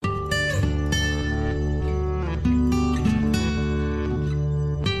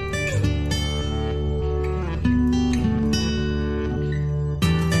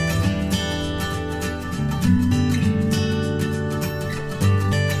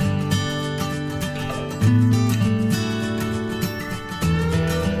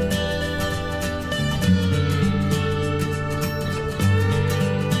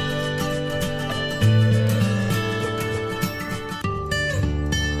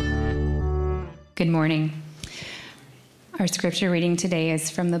Good morning. Our scripture reading today is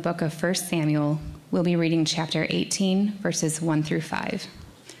from the book of 1 Samuel. We'll be reading chapter 18, verses 1 through 5.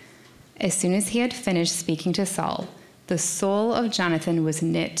 As soon as he had finished speaking to Saul, the soul of Jonathan was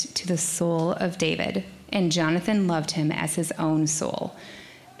knit to the soul of David, and Jonathan loved him as his own soul.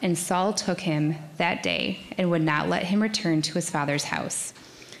 And Saul took him that day and would not let him return to his father's house.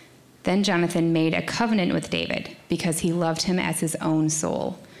 Then Jonathan made a covenant with David because he loved him as his own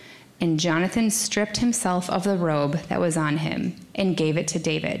soul. And Jonathan stripped himself of the robe that was on him and gave it to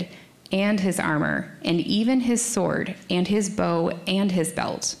David, and his armor, and even his sword, and his bow, and his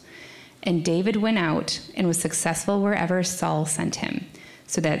belt. And David went out and was successful wherever Saul sent him,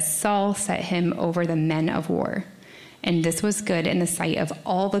 so that Saul set him over the men of war. And this was good in the sight of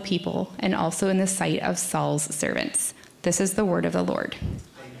all the people, and also in the sight of Saul's servants. This is the word of the Lord.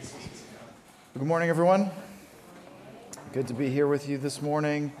 Good morning, everyone. Good to be here with you this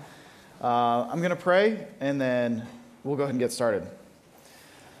morning. I'm going to pray, and then we'll go ahead and get started.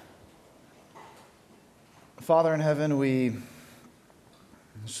 Father in heaven, we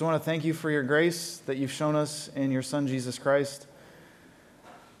just want to thank you for your grace that you've shown us in your Son, Jesus Christ.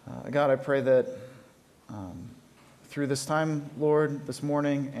 God, I pray that through this time, Lord, this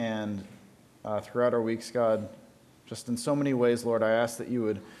morning, and throughout our weeks, God, just in so many ways, Lord, I ask that you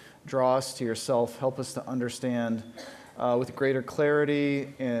would draw us to yourself, help us to understand with greater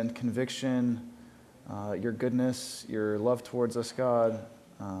clarity and conviction your goodness, your love towards us, God.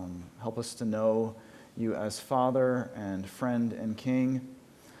 Help us to know you as Father and friend and King.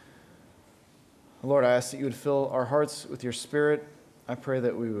 Lord, I ask that you would fill our hearts with your Spirit. I pray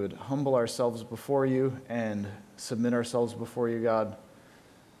that we would humble ourselves before you and submit ourselves before you, God.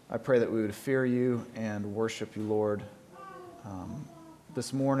 I pray that we would fear you and worship you, Lord,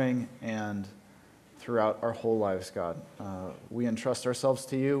 this morning and throughout our whole lives, God. We entrust ourselves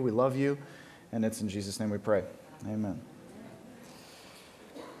to you. We love you, and it's in Jesus' name we pray. Amen.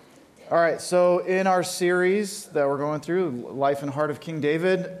 All right, so in our series that we're going through, Life and Heart of King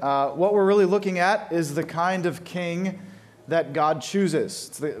David, what we're really looking at is the kind of king that God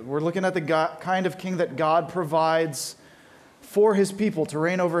chooses. We're looking at the kind of king that God provides for his people, to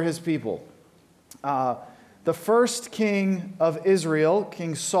reign over his people. The first king of Israel,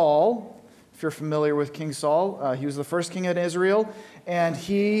 King Saul, if you're familiar with King Saul, he was the first king in Israel, and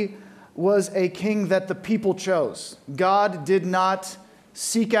he was a king that the people chose. God did not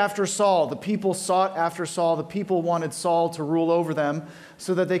seek after Saul. The people sought after Saul. The people wanted Saul to rule over them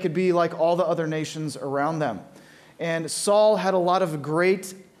so that they could be like all the other nations around them. And Saul had a lot of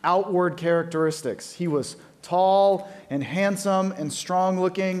great outward characteristics. He was tall and handsome and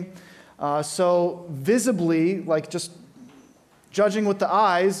strong-looking. So visibly, like just judging with the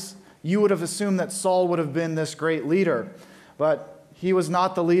eyes, you would have assumed that Saul would have been this great leader. But he was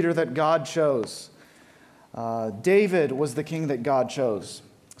not the leader that God chose. David was the king that God chose.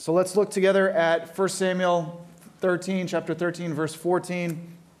 So let's look together at 1 Samuel 13, chapter 13, verse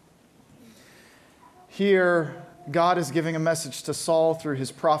 14. Here, God is giving a message to Saul through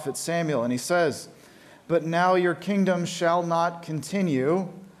his prophet Samuel, and he says, "But now your kingdom shall not continue.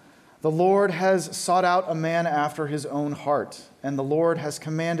 The Lord has sought out a man after his own heart, and the Lord has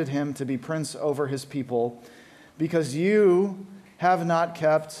commanded him to be prince over his people, because you have not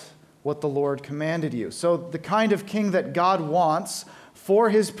kept what the Lord commanded you." So the kind of king that God wants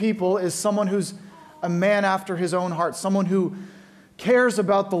for his people is someone who's a man after his own heart, someone who cares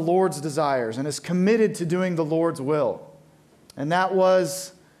about the Lord's desires and is committed to doing the Lord's will. And that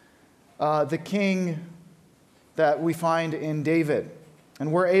was the king that we find in David.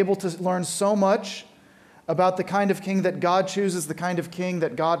 And we're able to learn so much about the kind of king that God chooses, the kind of king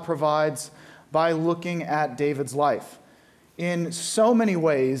that God provides by looking at David's life. In so many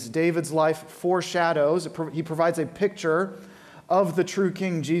ways, David's life foreshadows, he provides a picture of the true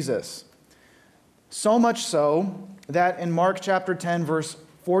King Jesus. So much so that in Mark chapter 10, verse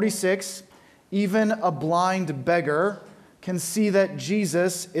 46, even a blind beggar can see that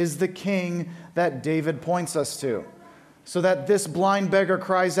Jesus is the king that David points us to. So that this blind beggar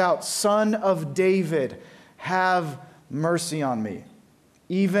cries out, "Son of David, have mercy on me."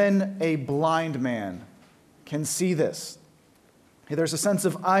 Even a blind man can see this. There's a sense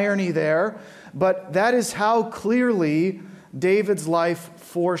of irony there, but that is how clearly David's life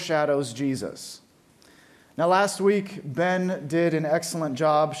foreshadows Jesus. Now, last week, Ben did an excellent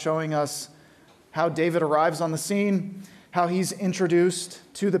job showing us how David arrives on the scene, how he's introduced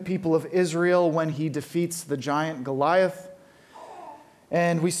to the people of Israel when he defeats the giant Goliath.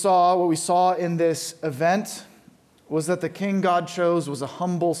 And what we saw in this event was that the king God chose was a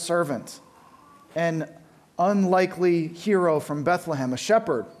humble servant, an unlikely hero from Bethlehem, a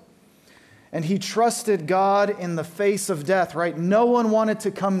shepherd. And he trusted God in the face of death, right? No one wanted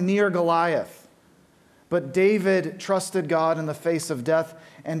to come near Goliath. But David trusted God in the face of death,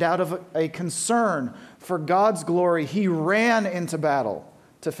 and out of a concern for God's glory, he ran into battle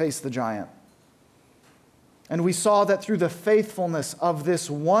to face the giant. And we saw that through the faithfulness of this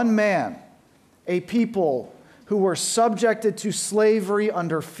one man, a people who were subjected to slavery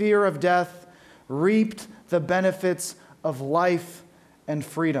under fear of death reaped the benefits of life and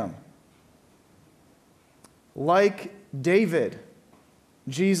freedom. Like David,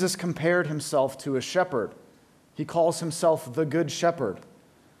 Jesus compared himself to a shepherd. He calls himself the Good Shepherd.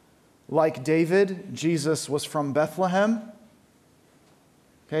 Like David, Jesus was from Bethlehem,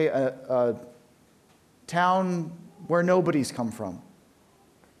 a town where nobody's come from.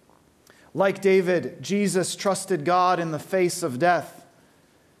 Like David, Jesus trusted God in the face of death.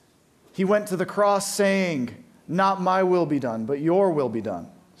 He went to the cross saying, "Not my will be done, but your will be done."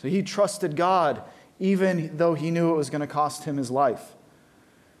 So he trusted God even though he knew it was going to cost him his life.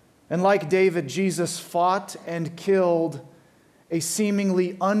 And like David, Jesus fought and killed a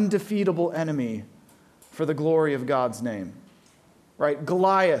seemingly undefeatable enemy for the glory of God's name. Right?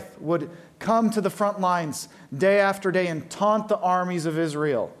 Goliath would come to the front lines day after day and taunt the armies of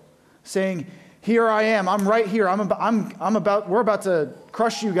Israel, saying, "Here I am. I'm right here. We're about to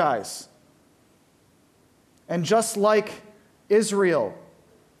crush you guys." And just like Israel,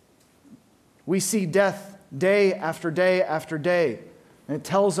 we see death day after day after day. And it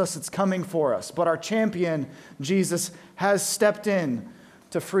tells us it's coming for us. But our champion, Jesus, has stepped in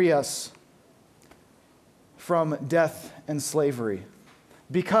to free us from death and slavery.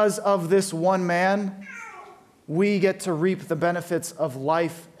 Because of this one man, we get to reap the benefits of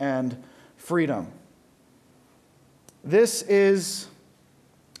life and freedom. This is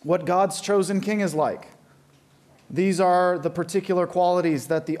what God's chosen king is like. These are the particular qualities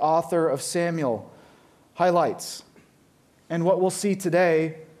that the author of Samuel highlights. And what we'll see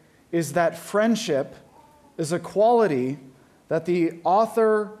today is that friendship is a quality that the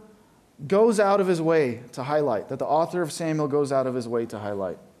author goes out of his way to highlight, that the author of Samuel goes out of his way to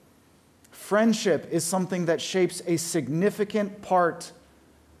highlight. Friendship is something that shapes a significant part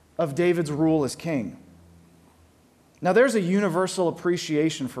of David's rule as king. Now, there's a universal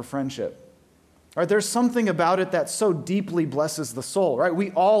appreciation for friendship. Right? There's something about it that so deeply blesses the soul. Right?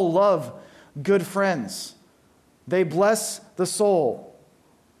 We all love good friends. They bless the soul.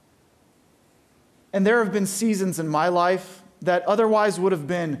 And there have been seasons in my life that otherwise would have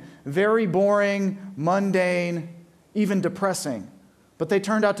been very boring, mundane, even depressing. But they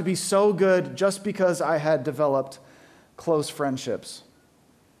turned out to be so good just because I had developed close friendships.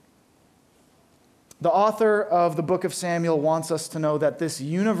 The author of the book of Samuel wants us to know that this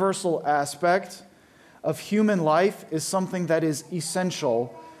universal aspect of human life is something that is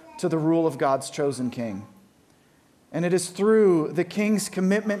essential to the rule of God's chosen king. And it is through the king's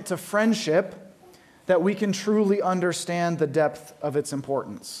commitment to friendship that we can truly understand the depth of its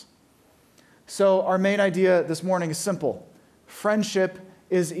importance. So our main idea this morning is simple. Friendship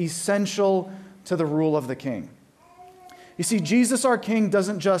is essential to the rule of the king. You see, Jesus, our king,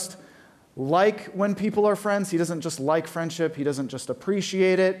 doesn't just like when people are friends. He doesn't just like friendship. He doesn't just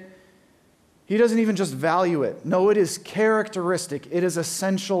appreciate it. He doesn't even just value it. No, it is characteristic. It is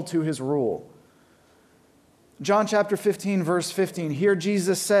essential to his rule. John chapter 15, verse 15. Here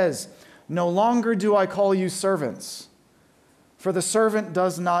Jesus says, "No longer do I call you servants, for the servant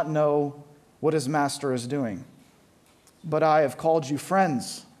does not know what his master is doing. But I have called you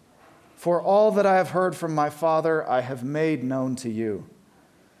friends, for all that I have heard from my Father I have made known to you."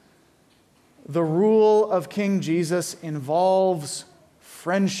 The rule of King Jesus involves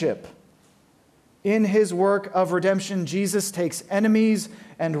friendship. In his work of redemption, Jesus takes enemies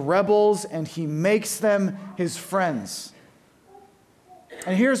and rebels and he makes them his friends.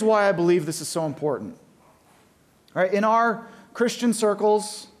 And here's why I believe this is so important. All right, in our Christian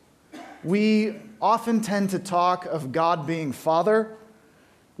circles, we often tend to talk of God being Father,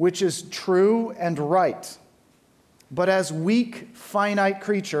 which is true and right. But as weak, finite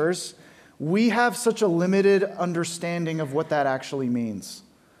creatures, we have such a limited understanding of what that actually means.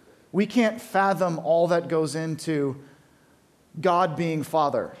 We can't fathom all that goes into God being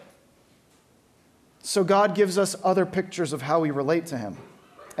Father. So God gives us other pictures of how we relate to him.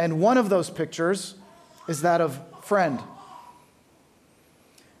 And one of those pictures is that of friend.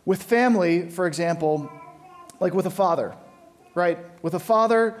 With family, for example, like with a father, right? With a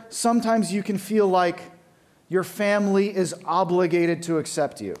father, sometimes you can feel like your family is obligated to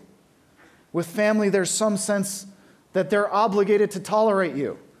accept you. With family, there's some sense that they're obligated to tolerate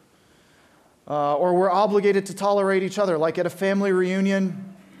you. Or we're obligated to tolerate each other. Like at a family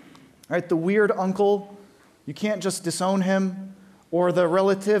reunion, Right? The weird uncle, you can't just disown him. Or the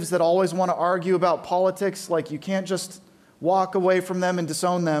relatives that always want to argue about politics, like you can't just walk away from them and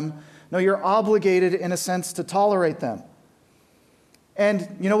disown them. No, you're obligated in a sense to tolerate them.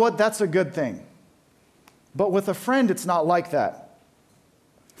 And you know what? That's a good thing. But with a friend, it's not like that.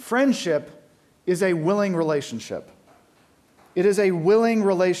 Friendship is a willing relationship. It is a willing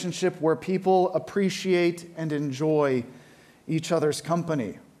relationship where people appreciate and enjoy each other's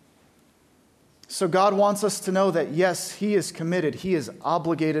company. So God wants us to know that, yes, He is committed. He has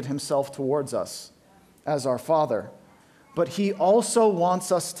obligated Himself towards us as our Father. But He also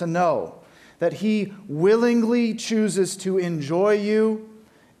wants us to know that He willingly chooses to enjoy you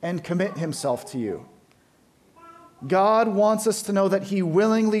and commit Himself to you. God wants us to know that He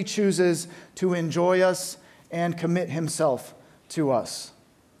willingly chooses to enjoy us and commit Himself to us.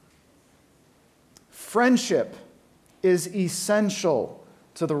 Friendship is essential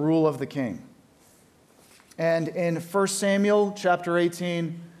to the rule of the king. And in 1 Samuel chapter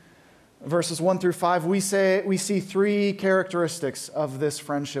 18, verses 1 through 5, we see three characteristics of this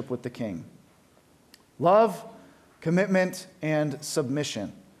friendship with the king: love, commitment, and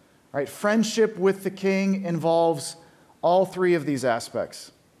submission. Right? Friendship with the king involves all three of these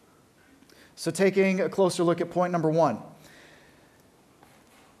aspects. So taking a closer look at point number 1.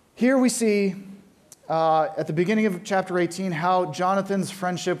 Here we see at the beginning of chapter 18 how Jonathan's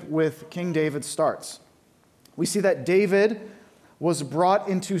friendship with King David starts. We see that David was brought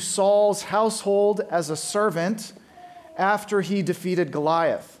into Saul's household as a servant after he defeated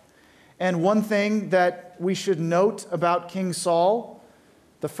Goliath. And one thing that we should note about King Saul,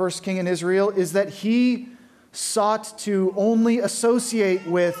 the first king in Israel, is that he sought to only associate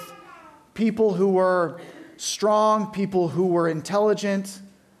with people who were strong, people who were intelligent.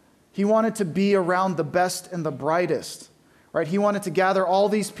 He wanted to be around the best and the brightest, right? He wanted to gather all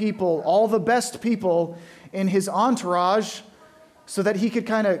these people, all the best people in his entourage, so that he could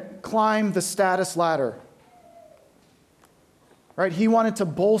kind of climb the status ladder, right? He wanted to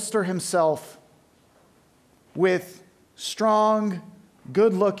bolster himself with strong,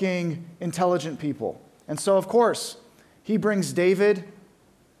 good-looking, intelligent people. And so, of course, he brings David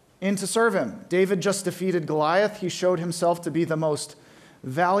in to serve him. David just defeated Goliath. He showed himself to be the most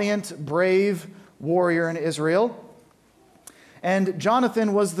valiant, brave warrior in Israel. And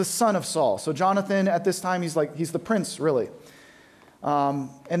Jonathan was the son of Saul. So Jonathan, at this time, he's the prince, really.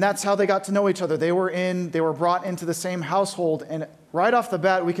 And that's how they got to know each other. They were brought into the same household. And right off the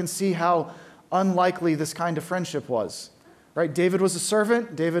bat, we can see how unlikely this kind of friendship was. Right? David was a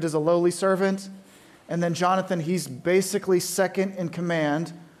servant. David is a lowly servant. And then Jonathan, he's basically second in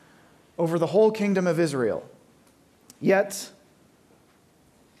command over the whole kingdom of Israel. Yet,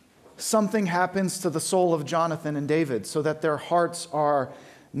 something happens to the soul of Jonathan and David so that their hearts are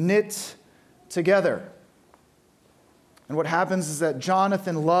knit together. And what happens is that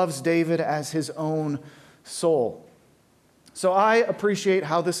Jonathan loves David as his own soul. So I appreciate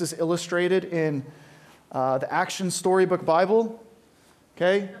how this is illustrated in the Action Storybook Bible.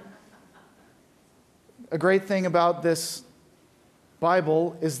 Okay? A great thing about this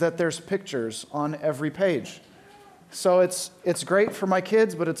Bible is that there's pictures on every page. So it's great for my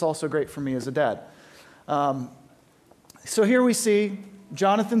kids, but it's also great for me as a dad. So here we see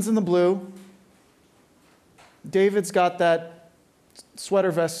Jonathan's in the blue. David's got that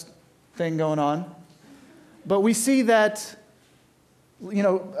sweater vest thing going on. But we see that,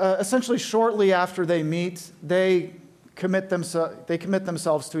 essentially shortly after they meet, they commit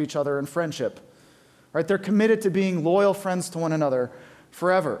themselves to each other in friendship. Right? They're committed to being loyal friends to one another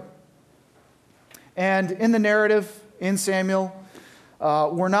forever. And in the narrative, in Samuel,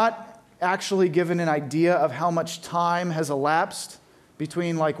 we're not actually given an idea of how much time has elapsed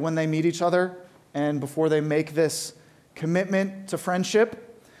between when they meet each other and before they make this commitment to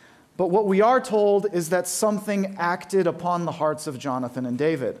friendship. But what we are told is that something acted upon the hearts of Jonathan and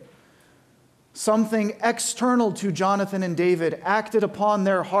David. Something external to Jonathan and David acted upon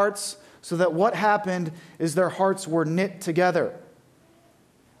their hearts so that what happened is their hearts were knit together.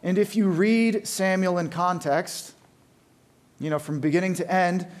 And if you read Samuel in context, from beginning to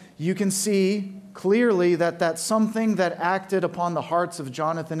end, you can see clearly that something that acted upon the hearts of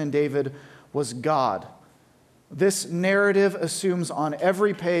Jonathan and David was God. This narrative assumes on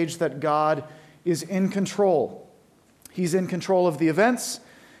every page that God is in control. He's in control of the events.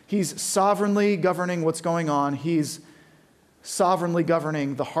 He's sovereignly governing what's going on. He's sovereignly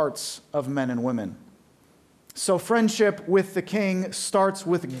governing the hearts of men and women. So friendship with the king starts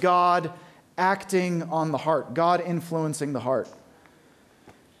with God acting on the heart, God influencing the heart.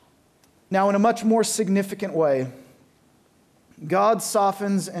 Now, in a much more significant way, God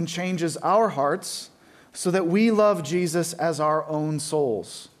softens and changes our hearts so that we love Jesus as our own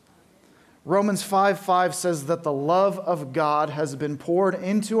souls. Romans 5:5 says that the love of God has been poured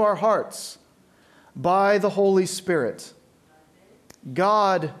into our hearts by the Holy Spirit.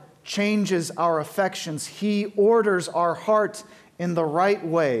 God changes our affections. He orders our heart in the right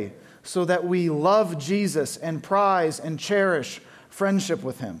way so that we love Jesus and prize and cherish friendship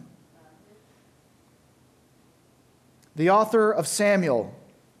with him. The author of Samuel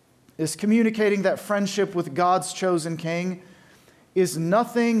is communicating that friendship with God's chosen king is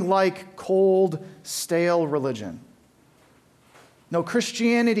nothing like cold, stale religion. No,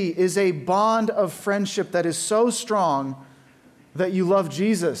 Christianity is a bond of friendship that is so strong that you love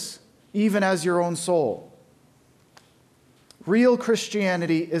Jesus even as your own soul. Real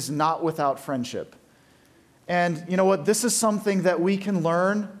Christianity is not without friendship. And you know what? This is something that we can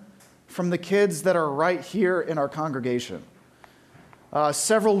learn from the kids that are right here in our congregation.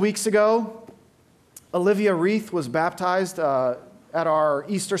 Several weeks ago, Olivia Reith was baptized at our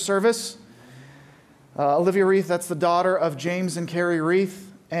Easter service. Olivia Reith, that's the daughter of James and Carrie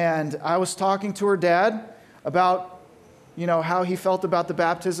Reith. And I was talking to her dad about, how he felt about the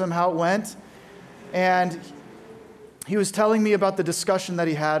baptism, how it went. And he was telling me about the discussion that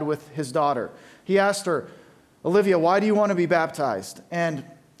he had with his daughter. He asked her, Olivia, why do you want to be baptized? And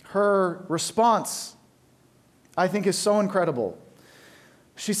her response, I think, is so incredible.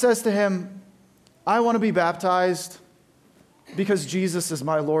 She says to him, I want to be baptized because Jesus is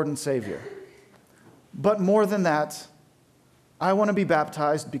my Lord and Savior. But more than that, I want to be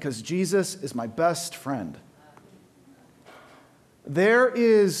baptized because Jesus is my best friend. There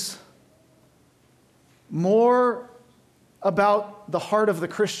is more about the heart of the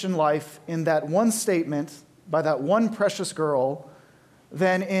Christian life in that one statement by that one precious girl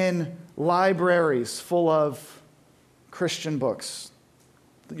than in libraries full of Christian books,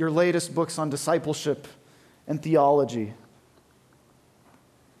 your latest books on discipleship and theology.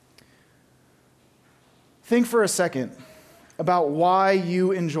 Think for a second about why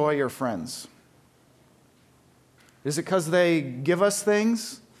you enjoy your friends. Is it because they give us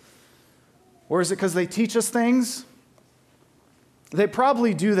things? Or is it because they teach us things? They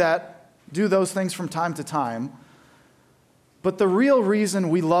probably do those things from time to time. But the real reason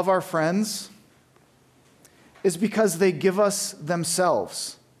we love our friends is because they give us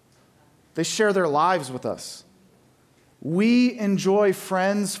themselves. They share their lives with us. We enjoy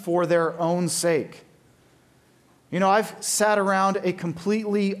friends for their own sake. I've sat around a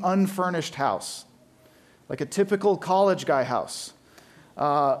completely unfurnished house, like a typical college guy house,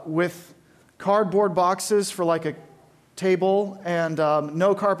 with cardboard boxes for like a table and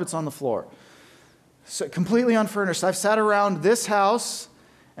no carpets on the floor. So completely unfurnished. I've sat around this house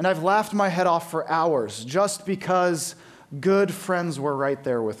and I've laughed my head off for hours just because good friends were right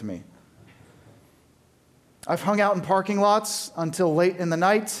there with me. I've hung out in parking lots until late in the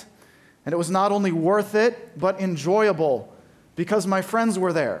night, and it was not only worth it, but enjoyable because my friends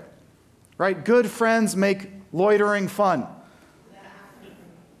were there. Right? Good friends make loitering fun.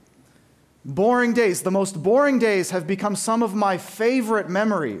 Boring days, the most boring days have become some of my favorite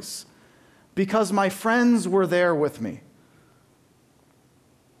memories because my friends were there with me.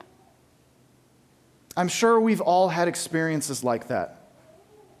 I'm sure we've all had experiences like that.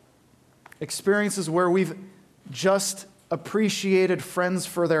 Experiences where we've just appreciated friends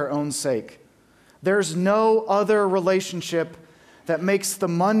for their own sake. There's no other relationship that makes the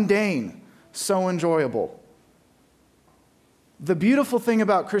mundane so enjoyable. The beautiful thing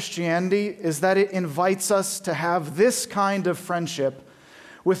about Christianity is that it invites us to have this kind of friendship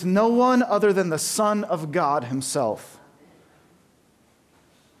with no one other than the Son of God himself.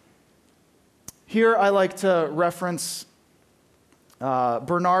 Here I like to reference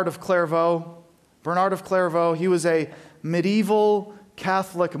Bernard of Clairvaux. Bernard of Clairvaux, he was a medieval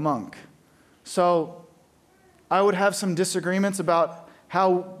Catholic monk. So I would have some disagreements about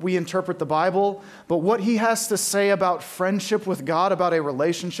how we interpret the Bible, but what he has to say about friendship with God, about a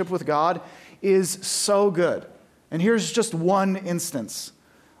relationship with God, is so good. And here's just one instance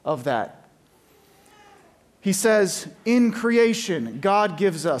of that. He says, in creation, God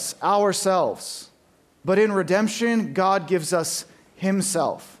gives us ourselves, but in redemption, God gives us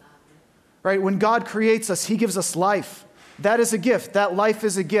himself. Right? When God creates us, he gives us life. That is a gift. That life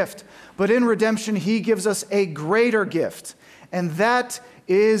is a gift. But in redemption, he gives us a greater gift, and that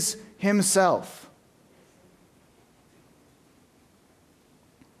is himself.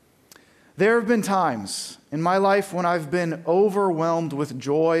 There have been times in my life when I've been overwhelmed with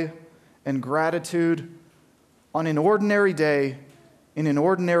joy and gratitude on an ordinary day in an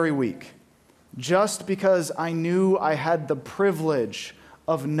ordinary week. just because I knew I had the privilege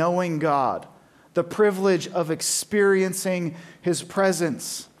of knowing God, the privilege of experiencing His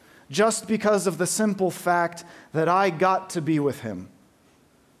presence, just because of the simple fact that I got to be with Him.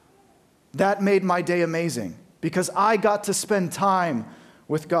 That made my day amazing, because I got to spend time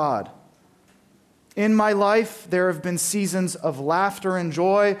with God. In my life, there have been seasons of laughter and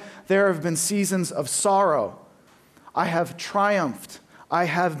joy. There have been seasons of sorrow. I have triumphed. I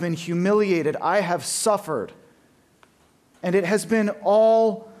have been humiliated. I have suffered. And it has been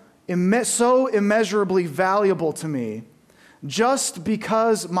all so immeasurably valuable to me just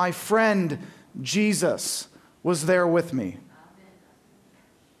because my friend Jesus was there with me.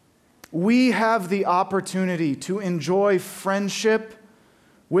 We have the opportunity to enjoy friendship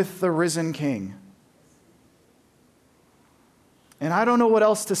with the risen King. And I don't know what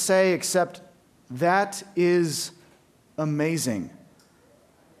else to say except that is amazing.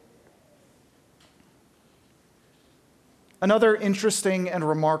 Another interesting and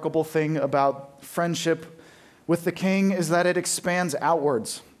remarkable thing about friendship with the King is that it expands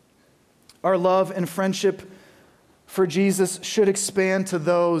outwards. Our love and friendship for Jesus should expand to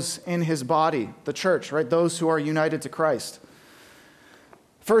those in His body, the church, right? Those who are united to Christ.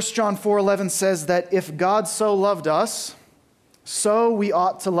 1 John 4:11 says that if God so loved us, so we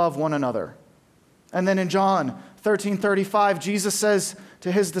ought to love one another. And then in John 13:35, Jesus says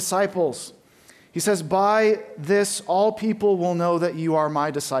to His disciples, He says, by this all people will know that you are my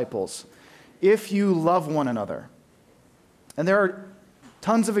disciples, if you love one another. And there are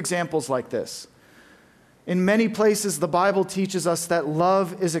tons of examples like this. In many places, the Bible teaches us that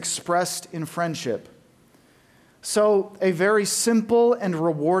love is expressed in friendship. So a very simple and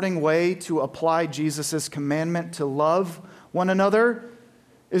rewarding way to apply Jesus' commandment to love one another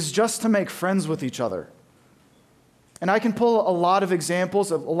is just to make friends with each other. And I can pull a lot of examples,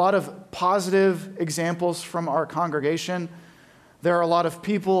 a lot of positive examples from our congregation. There are a lot of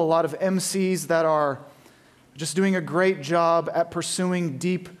people, a lot of MCs that are just doing a great job at pursuing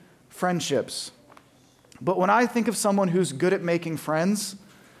deep friendships. But when I think of someone who's good at making friends,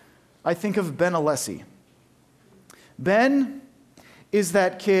 I think of Ben Alessi. Ben is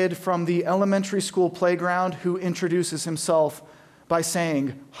that kid from the elementary school playground who introduces himself by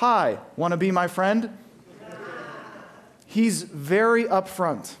saying, "Hi, want to be my friend?" He's very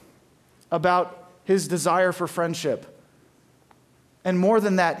upfront about his desire for friendship. And more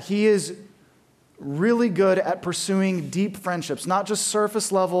than that, he is really good at pursuing deep friendships, not just surface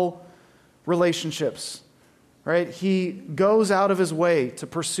level relationships, right? He goes out of his way to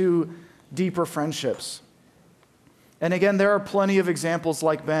pursue deeper friendships. And again, there are plenty of examples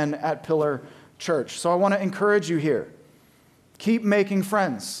like Ben at Pillar Church. So I want to encourage you here. Keep making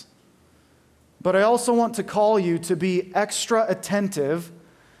friends. But I also want to call you to be extra attentive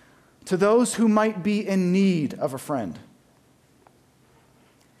to those who might be in need of a friend.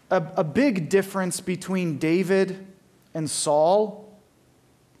 A big difference between David and Saul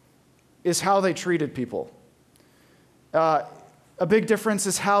is how they treated people. A big difference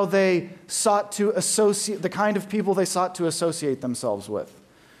is how they sought to associate, the kind of people they sought to associate themselves with.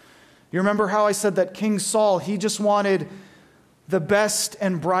 You remember how I said that King Saul, he just wanted the best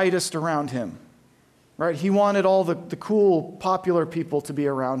and brightest around him, right? He wanted all the cool, popular people to be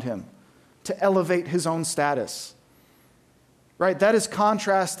around him, to elevate his own status, right? That is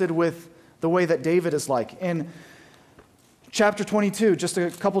contrasted with the way that David is like. In chapter 22, just a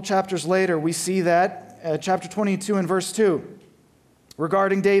couple chapters later, we see that, chapter 22 and verse 2,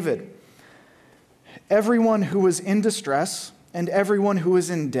 regarding David. Everyone who is in distress and everyone who is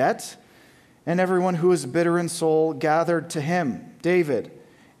in debt and everyone who is bitter in soul gathered to him, David,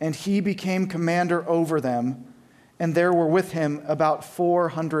 and he became commander over them, and there were with him about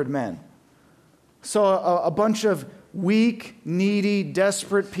 400 men. So a bunch of weak, needy,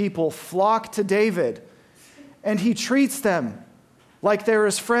 desperate people flock to David, and he treats them like they're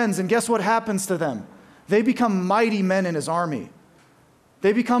his friends. And guess what happens to them? They become mighty men in his army.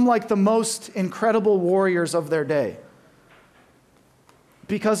 They become like the most incredible warriors of their day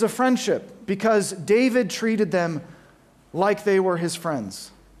because of friendship, because David treated them like they were his friends.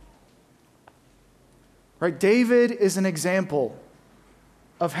 Right? David is an example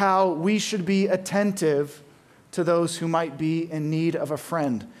of how we should be attentive to those who might be in need of a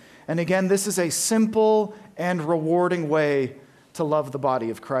friend. And again, this is a simple and rewarding way to love the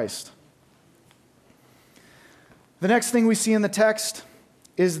body of Christ. The next thing we see in the text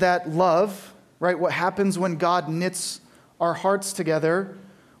is that love, right, what happens when God knits our hearts together,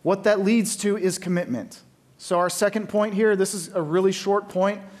 what that leads to is commitment. So our second point here, this is a really short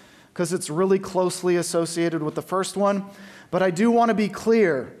point because it's really closely associated with the first one, but I do want to be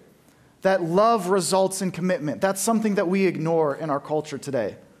clear that love results in commitment. That's something that we ignore in our culture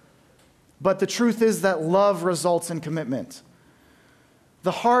today. But the truth is that love results in commitment.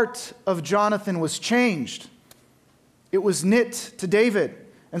 The heart of Jonathan was changed. It was knit to David,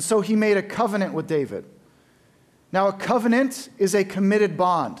 and so he made a covenant with David. Now, a covenant is a committed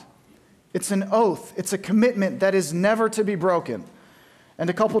bond. It's an oath. It's a commitment that is never to be broken. And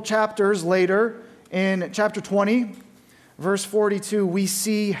a couple chapters later, in chapter 20, verse 42, we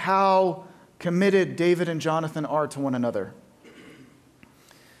see how committed David and Jonathan are to one another.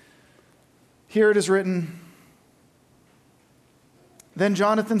 Here it is written, "Then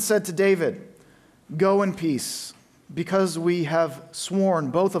Jonathan said to David, 'Go in peace, because we have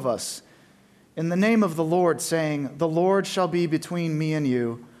sworn, both of us, in the name of the Lord, saying, the Lord shall be between me and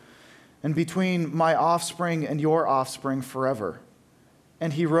you, and between my offspring and your offspring forever.'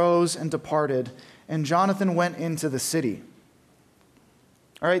 And he rose and departed, and Jonathan went into the city."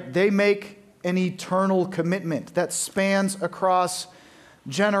 All right, they make an eternal commitment that spans across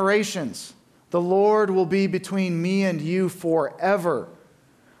generations. The Lord will be between me and you forever. All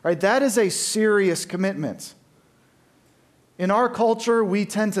right, that is a serious commitment. In our culture, we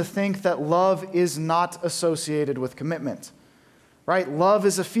tend to think that love is not associated with commitment. Right? Love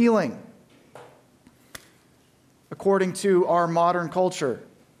is a feeling, according to our modern culture.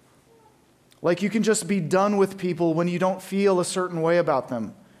 Like you can just be done with people when you don't feel a certain way about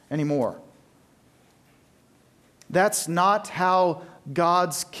them anymore. That's not how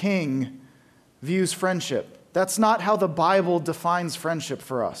God's King views friendship. That's not how the Bible defines friendship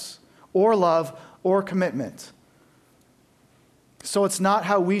for us, or love, or commitment. So it's not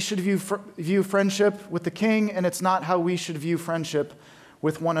how we should view friendship with the King, and it's not how we should view friendship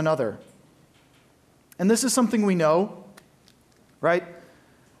with one another. And this is something we know, right?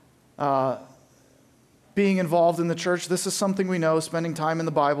 Being involved in the church, this is something we know, spending time in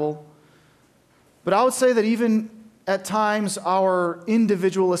the Bible. But I would say that even at times our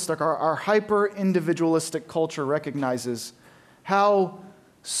individualistic, our hyper-individualistic culture recognizes how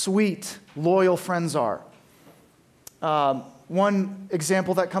sweet loyal friends are. One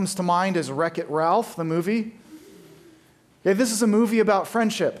example that comes to mind is Wreck-It Ralph, the movie. Yeah, this is a movie about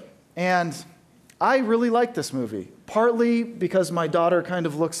friendship, and I really like this movie, partly because my daughter kind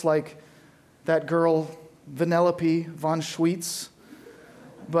of looks like that girl, Vanellope von Schweetz,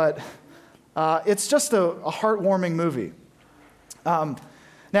 but it's just a heartwarming movie.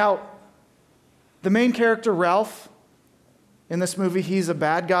 Now, the main character, Ralph, in this movie, he's a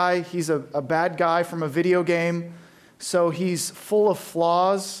bad guy. He's a bad guy from a video game, so he's full of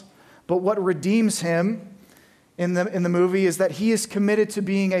flaws. But what redeems him in the movie is that he is committed to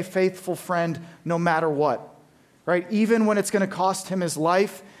being a faithful friend no matter what, right? Even when it's going to cost him his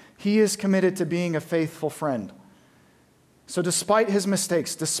life, he is committed to being a faithful friend. So despite his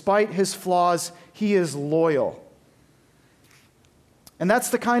mistakes, despite his flaws, he is loyal. And that's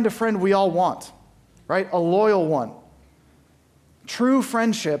the kind of friend we all want, right? A loyal one. True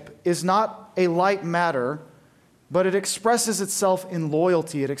friendship is not a light matter, but it expresses itself in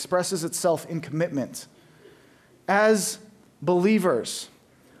loyalty. It expresses itself in commitment. As believers,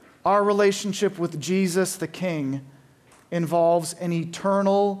 our relationship with Jesus the King involves an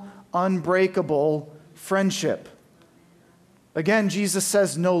eternal, unbreakable friendship. Again, Jesus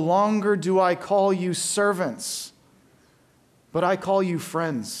says, "No longer do I call you servants, but I call you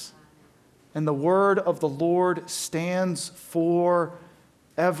friends." And the word of the Lord stands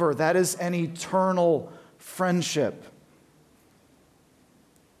forever. That is an eternal friendship.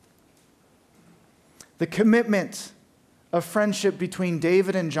 The commitment of friendship between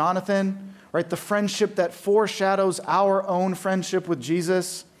David and Jonathan, right, the friendship that foreshadows our own friendship with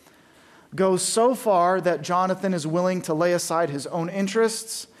Jesus, goes so far that Jonathan is willing to lay aside his own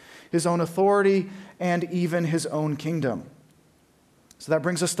interests, his own authority, and even his own kingdom. So that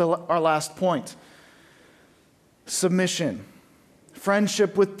brings us to our last point. Submission.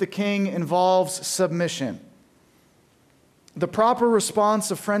 Friendship with the King involves submission. The proper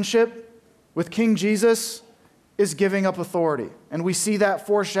response of friendship with King Jesus is giving up authority. And we see that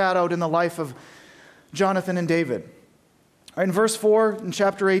foreshadowed in the life of Jonathan and David. In verse 4, in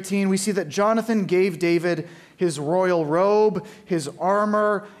chapter 18, we see that Jonathan gave David his royal robe, his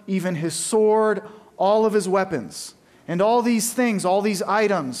armor, even his sword, all of his weapons. And all these things, all these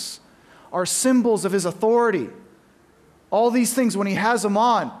items, are symbols of his authority. All these things, when he has them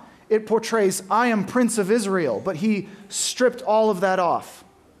on, it portrays, I am Prince of Israel. But he stripped all of that off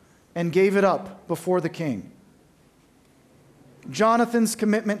and gave it up before the king. Jonathan's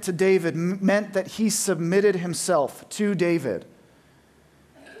commitment to David meant that he submitted himself to David.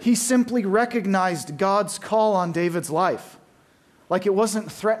 He simply recognized God's call on David's life. Like it wasn't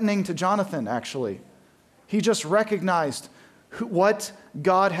threatening to Jonathan, actually. He just recognized what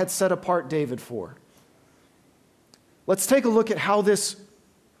God had set apart David for. Let's take a look at how this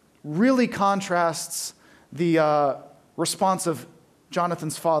really contrasts the response of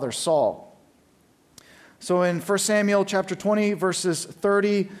Jonathan's father, Saul. So in 1 Samuel chapter 20, verses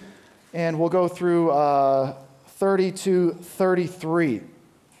 30, and we'll go through 30 to 33.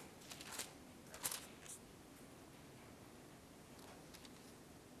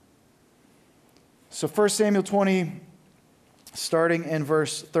 So 1 Samuel 20, starting in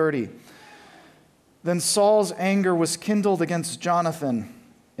verse 30. Then Saul's anger was kindled against Jonathan,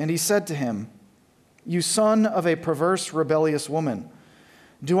 and he said to him, "You son of a perverse, rebellious woman,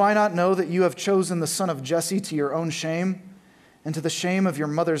 do I not know that you have chosen the son of Jesse to your own shame, and to the shame of your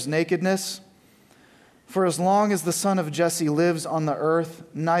mother's nakedness? For as long as the son of Jesse lives on the earth,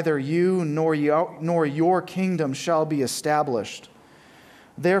 neither you nor your kingdom shall be established.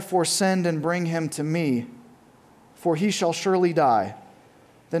 Therefore send and bring him to me, for he shall surely die."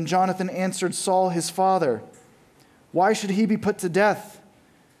 Then Jonathan answered Saul his father, "Why should he be put to death?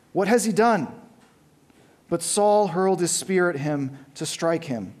 What has he done?" But Saul hurled his spear at him to strike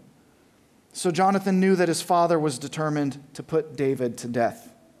him. So Jonathan knew that his father was determined to put David to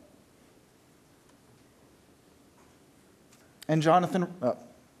death. And Jonathan,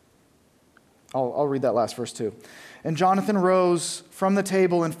 I'll read that last verse too. And Jonathan rose from the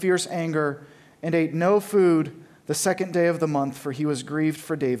table in fierce anger and ate no food the second day of the month, for he was grieved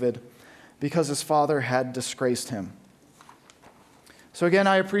for David because his father had disgraced him. So again,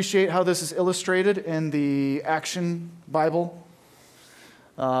 I appreciate how this is illustrated in the Action Bible.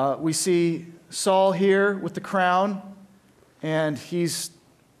 We see Saul here with the crown, and he's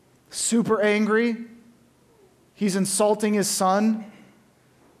super angry. He's insulting his son.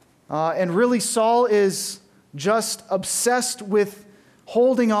 And really, Saul is just obsessed with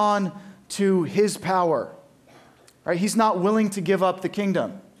holding on to his power. Right? He's not willing to give up the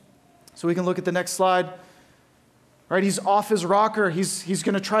kingdom. So we can look at the next slide. Right? He's off his rocker. He's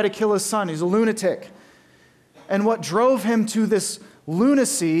going to try to kill his son. He's a lunatic. And what drove him to this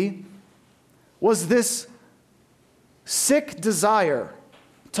lunacy was this sick desire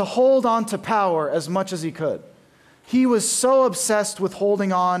to hold on to power as much as he could. He was so obsessed with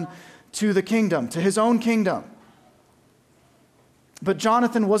holding on to the kingdom, to his own kingdom. But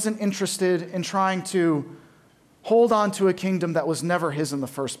Jonathan wasn't interested in trying to hold on to a kingdom that was never his in the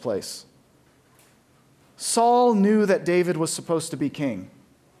first place. Saul knew that David was supposed to be king.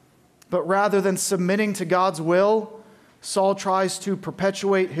 But rather than submitting to God's will, Saul tries to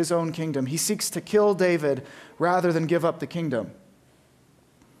perpetuate his own kingdom. He seeks to kill David rather than give up the kingdom.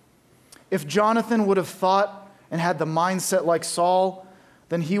 If Jonathan would have thought and had the mindset like Saul,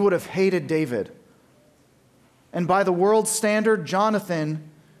 then he would have hated David. And by the world's standard, Jonathan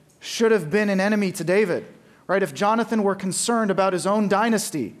should have been an enemy to David. Right? If Jonathan were concerned about his own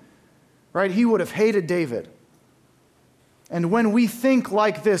dynasty, right, he would have hated David. And when we think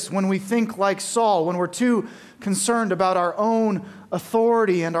like this, when we think like Saul, when we're too concerned about our own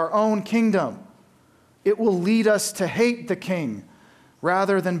authority and our own kingdom, it will lead us to hate the king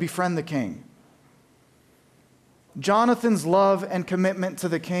rather than befriend the king. Jonathan's love and commitment to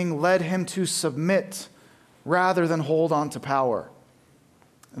the king led him to submit rather than hold on to power.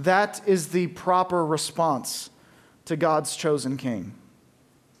 That is the proper response to God's chosen king.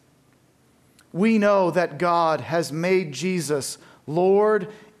 We know that God has made Jesus Lord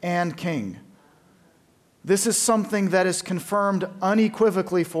and King. This is something that is confirmed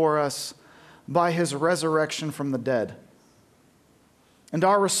unequivocally for us by his resurrection from the dead. And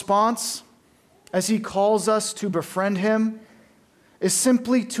our response, as he calls us to befriend him, is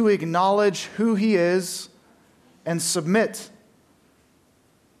simply to acknowledge who he is and submit.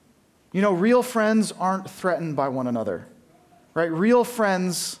 You know, real friends aren't threatened by one another, right? Real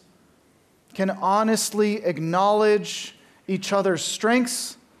friends can honestly acknowledge each other's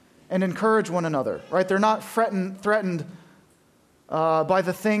strengths and encourage one another, right? They're not threatened by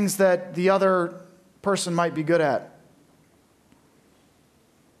the things that the other person might be good at.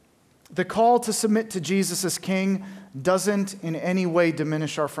 The call to submit to Jesus as King doesn't in any way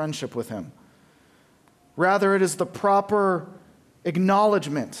diminish our friendship with him. Rather, it is the proper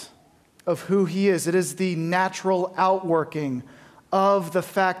acknowledgement of who he is. It is the natural outworking of the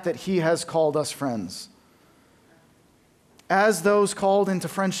fact that he has called us friends. As those called into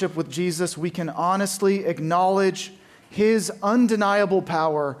friendship with Jesus, we can honestly acknowledge his undeniable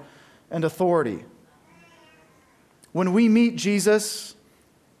power and authority. When we meet Jesus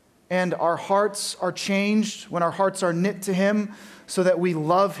and our hearts are changed, when our hearts are knit to him so that we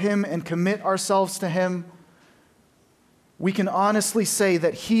love him and commit ourselves to him, we can honestly say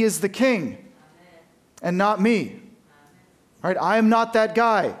that he is the king and not me. Right? I am not that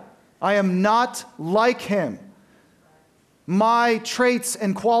guy. I am not like him. My traits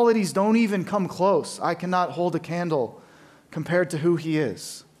and qualities don't even come close. I cannot hold a candle compared to who he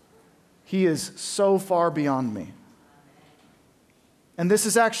is. He is so far beyond me. And this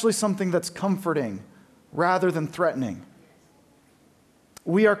is actually something that's comforting rather than threatening.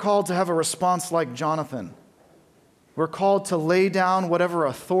 We are called to have a response like Jonathan. We're called to lay down whatever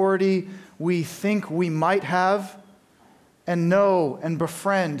authority we think we might have and know and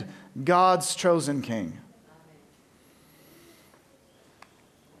befriend God's chosen king.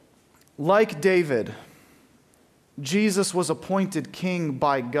 Like David, Jesus was appointed king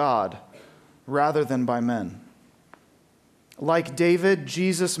by God rather than by men. Like David,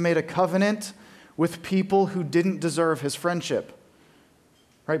 Jesus made a covenant with people who didn't deserve his friendship.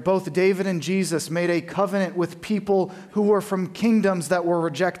 Right? Both David and Jesus made a covenant with people who were from kingdoms that were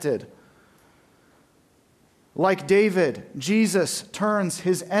rejected. Like David, Jesus turns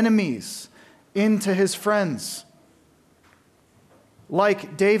his enemies into his friends.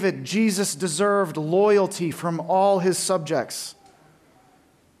 Like David, Jesus deserved loyalty from all his subjects.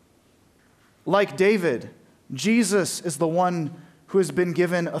 Like David, Jesus is the one who has been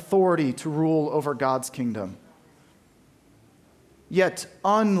given authority to rule over God's kingdom. Yet,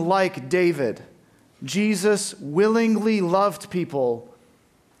 unlike David, Jesus willingly loved people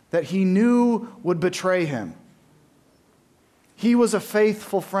that he knew would betray him. He was a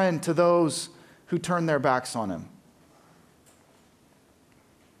faithful friend to those who turned their backs on him.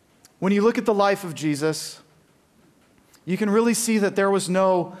 When you look at the life of Jesus, you can really see that there was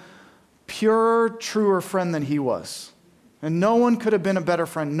no purer, truer friend than he was. And no one could have been a better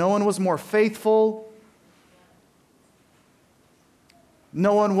friend. No one was more faithful.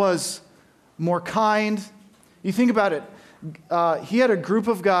 No one was more kind. You think about it. He had a group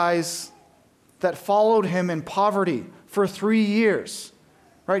of guys that followed him in poverty for 3 years.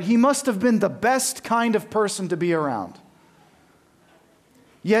 Right? He must have been the best kind of person to be around.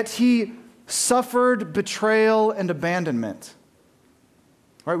 Yet he suffered betrayal and abandonment.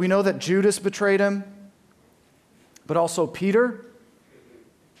 Right? We know that Judas betrayed him, but also Peter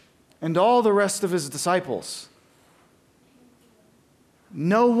and all the rest of his disciples.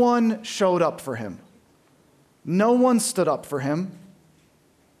 No one showed up for him. No one stood up for him.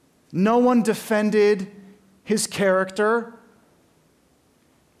 No one defended his character.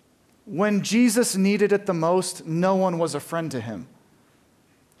 When Jesus needed it the most, no one was a friend to him.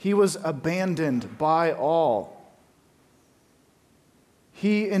 He was abandoned by all.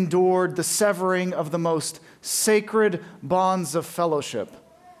 He endured the severing of the most sacred bonds of fellowship.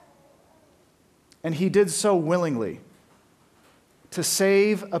 And he did so willingly to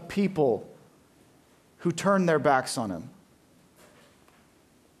save a people who turned their backs on him.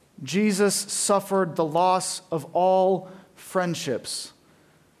 Jesus suffered the loss of all friendships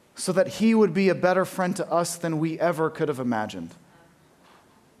so that he would be a better friend to us than we ever could have imagined.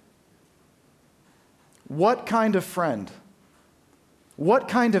 What kind of friend, what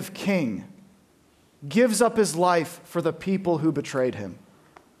kind of king gives up his life for the people who betrayed him?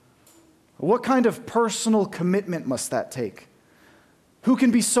 What kind of personal commitment must that take? Who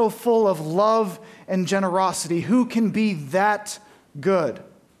can be so full of love and generosity? Who can be that good?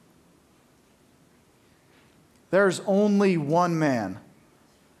 There's only one man.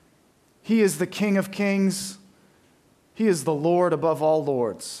 He is the King of Kings. He is the Lord above all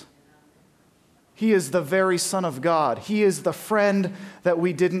lords. He is the very Son of God. He is the friend that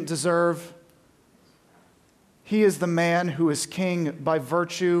we didn't deserve. He is the man who is king by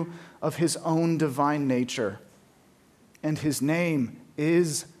virtue of his own divine nature. And his name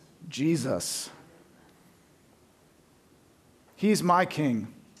is Jesus. He's my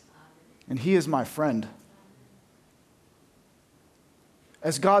king, and he is my friend.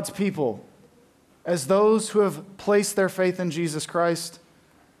 As God's people, as those who have placed their faith in Jesus Christ,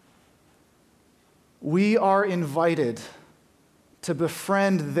 we are invited to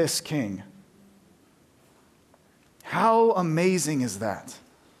befriend this king. How amazing is that?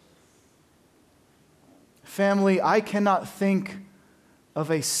 Family, I cannot think of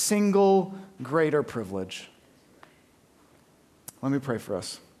a single greater privilege. Let me pray for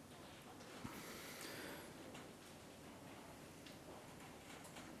us.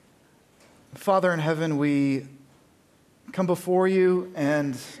 Father in heaven, we come before you,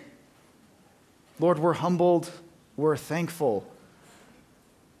 and Lord, we're humbled, we're thankful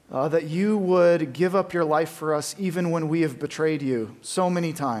that you would give up your life for us even when we have betrayed you so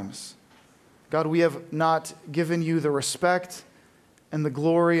many times. God, we have not given you the respect and the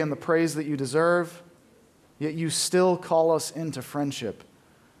glory and the praise that you deserve. yet you still call us into friendship.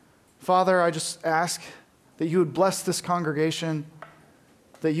 Father, I just ask that you would bless this congregation,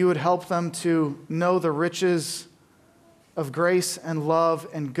 that you would help them to know the riches of grace and love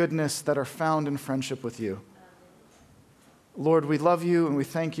and goodness that are found in friendship with you. Lord, we love you and we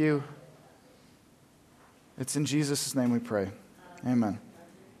thank you. It's in Jesus' name we pray. Amen.